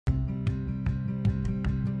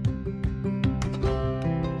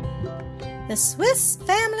The Swiss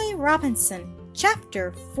Family Robinson,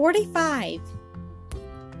 Chapter 45.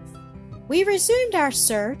 We resumed our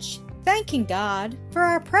search, thanking God for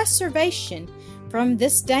our preservation from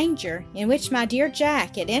this danger in which my dear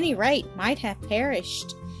Jack at any rate might have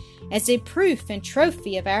perished. As a proof and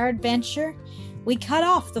trophy of our adventure, we cut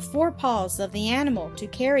off the forepaws of the animal to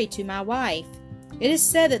carry to my wife. It is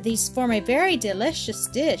said that these form a very delicious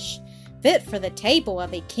dish, fit for the table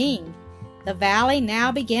of a king. The valley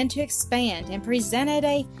now began to expand and presented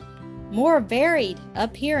a more varied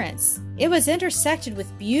appearance. It was intersected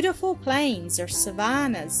with beautiful plains or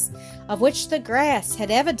savannas, of which the grass had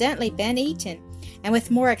evidently been eaten, and with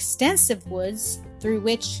more extensive woods, through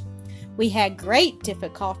which we had great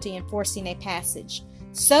difficulty in forcing a passage.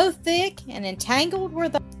 So thick and entangled were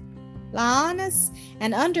the lianas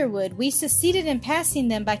and underwood, we succeeded in passing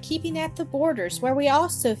them by keeping at the borders, where we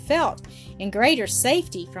also felt in greater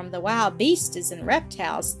safety from the wild beasts and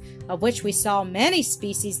reptiles, of which we saw many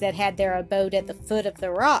species that had their abode at the foot of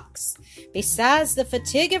the rocks. Besides the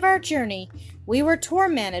fatigue of our journey, we were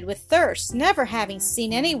tormented with thirst, never having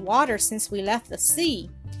seen any water since we left the sea.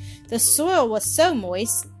 The soil was so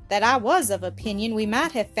moist that I was of opinion we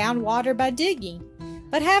might have found water by digging.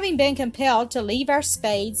 But having been compelled to leave our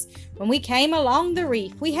spades when we came along the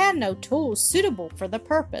reef, we had no tools suitable for the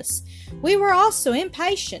purpose. We were also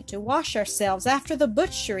impatient to wash ourselves after the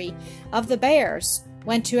butchery of the bears,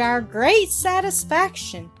 when to our great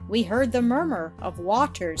satisfaction we heard the murmur of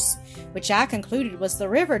waters, which I concluded was the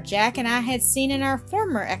river Jack and I had seen in our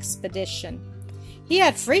former expedition. He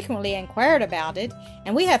had frequently inquired about it,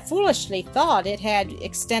 and we had foolishly thought it had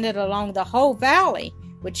extended along the whole valley,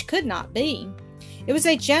 which could not be. It was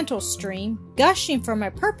a gentle stream, gushing from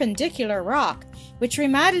a perpendicular rock, which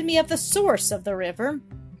reminded me of the source of the river,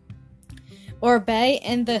 or bay,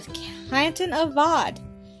 in the canton of Vaud.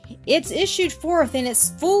 It issued forth in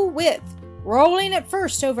its full width, rolling at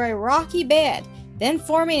first over a rocky bed, then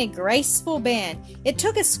forming a graceful bend. It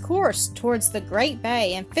took its course towards the great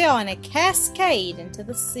bay, and fell in a cascade into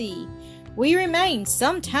the sea. We remained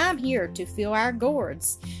some time here to fill our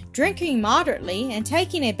gourds, drinking moderately and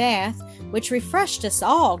taking a bath, which refreshed us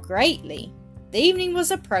all greatly. The evening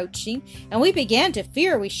was approaching, and we began to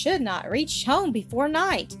fear we should not reach home before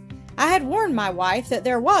night. I had warned my wife that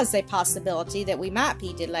there was a possibility that we might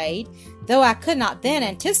be delayed, though I could not then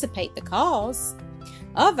anticipate the cause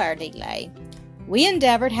of our delay. We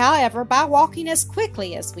endeavored, however, by walking as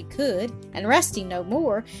quickly as we could, and resting no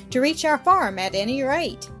more, to reach our farm at any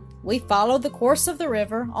rate. We followed the course of the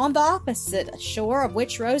river, on the opposite shore of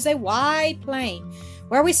which rose a wide plain,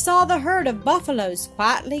 where we saw the herd of buffaloes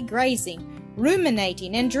quietly grazing,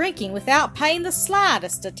 ruminating, and drinking without paying the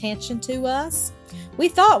slightest attention to us. We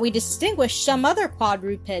thought we distinguished some other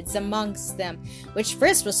quadrupeds amongst them, which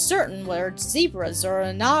Fritz was certain were zebras or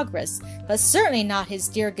onagras, but certainly not his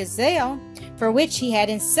dear gazelle, for which he had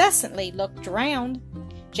incessantly looked round.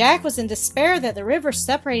 Jack was in despair that the river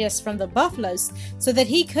separated us from the buffaloes, so that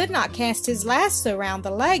he could not cast his lasso round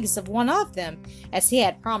the legs of one of them, as he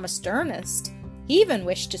had promised Ernest. He even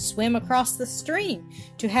wished to swim across the stream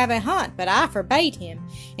to have a hunt, but I forbade him,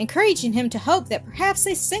 encouraging him to hope that perhaps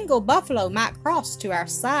a single buffalo might cross to our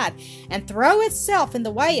side and throw itself in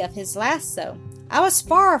the way of his lasso. I was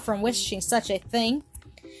far from wishing such a thing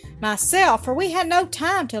myself, for we had no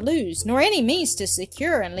time to lose, nor any means to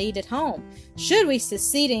secure and lead it home, should we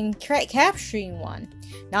succeed in capturing one,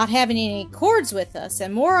 not having any cords with us,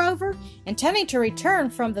 and moreover, intending to return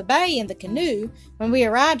from the bay in the canoe. When we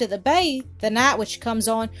arrived at the bay, the night, which comes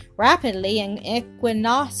on rapidly in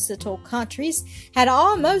equinoctial countries, had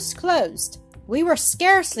almost closed. We were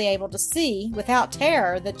scarcely able to see, without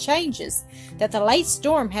terror, the changes that the late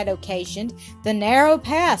storm had occasioned. The narrow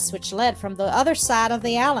pass which led from the other side of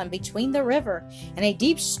the island between the river and a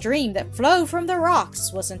deep stream that flowed from the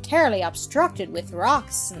rocks was entirely obstructed with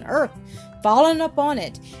rocks and earth fallen upon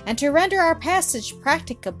it, and to render our passage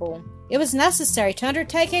practicable, it was necessary to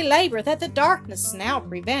undertake a labor that the darkness now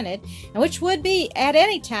prevented, and which would at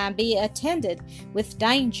any time be attended with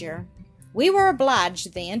danger. We were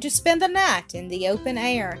obliged, then, to spend the night in the open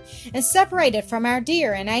air, and separated from our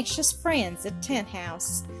dear and anxious friends at Tent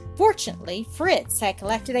House. Fortunately, Fritz had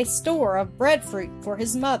collected a store of breadfruit for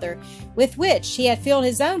his mother, with which he had filled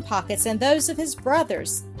his own pockets and those of his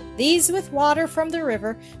brothers. These, with water from the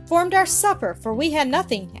river, formed our supper, for we had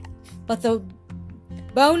nothing but the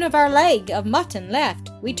bone of our leg of mutton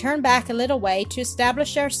left. We turned back a little way to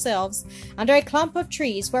establish ourselves under a clump of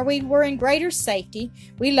trees where we were in greater safety.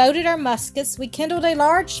 We loaded our muskets, we kindled a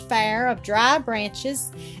large fire of dry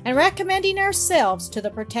branches, and recommending ourselves to the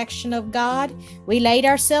protection of God, we laid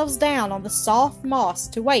ourselves down on the soft moss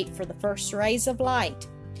to wait for the first rays of light.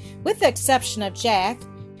 with the exception of Jack,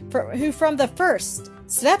 who from the first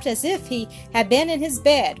slept as if he had been in his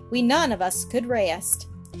bed. We none of us could rest.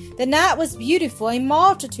 The night was beautiful. A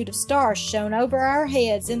multitude of stars shone over our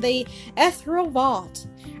heads in the ethereal vault.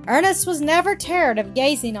 Ernest was never tired of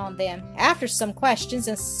gazing on them. After some questions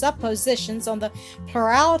and suppositions on the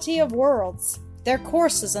plurality of worlds, their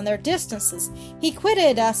courses and their distances, he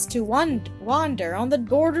quitted us to wander on the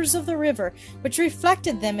borders of the river, which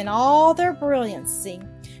reflected them in all their brilliancy.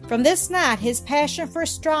 From this night his passion for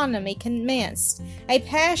astronomy commenced, a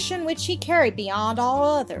passion which he carried beyond all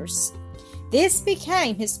others. This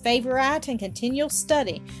became his favorite and continual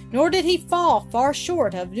study, nor did he fall far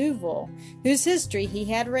short of Duval, whose history he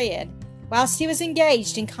had read. Whilst he was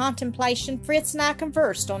engaged in contemplation, Fritz and I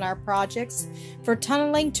conversed on our projects for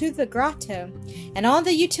tunneling to the grotto, and on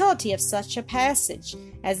the utility of such a passage,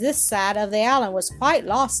 as this side of the island was quite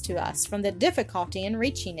lost to us from the difficulty in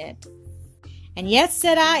reaching it. And yet,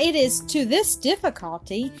 said I, it is to this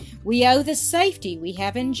difficulty we owe the safety we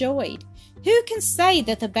have enjoyed. Who can say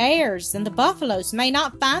that the bears and the buffaloes may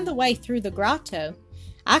not find the way through the grotto?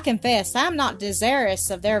 I confess I am not desirous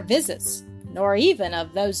of their visits, nor even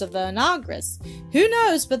of those of the Onagras. Who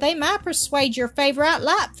knows but they might persuade your favorite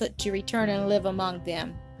Lightfoot to return and live among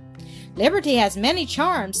them. Liberty has many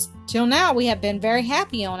charms. Till now we have been very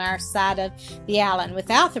happy on our side of the island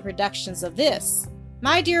without the productions of this.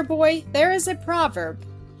 My dear boy, there is a proverb,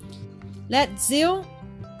 let zeal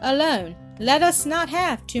alone. Let us not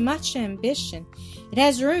have too much ambition. It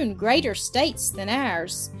has ruined greater states than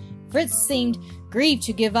ours. Fritz seemed grieved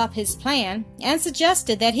to give up his plan, and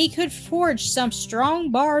suggested that he could forge some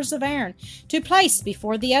strong bars of iron to place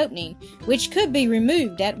before the opening, which could be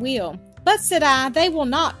removed at will. But, said I, they will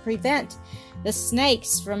not prevent the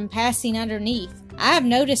snakes from passing underneath. I have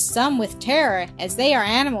noticed some with terror, as they are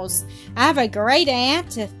animals I have a great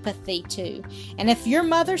antipathy to, and if your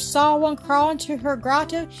mother saw one crawl into her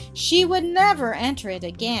grotto, she would never enter it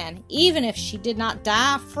again, even if she did not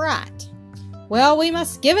die of fright. Well, we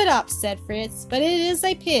must give it up, said Fritz, but it is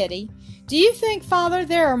a pity. Do you think, father,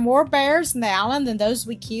 there are more bears in the island than those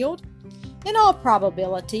we killed? In all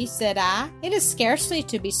probability, said I. It is scarcely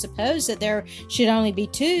to be supposed that there should only be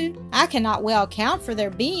 2. I cannot well account for their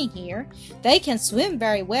being here. They can swim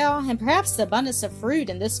very well, and perhaps the abundance of fruit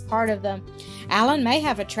in this part of the island may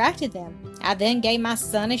have attracted them. I then gave my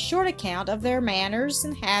son a short account of their manners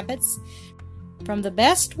and habits from the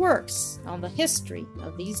best works on the history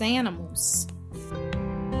of these animals.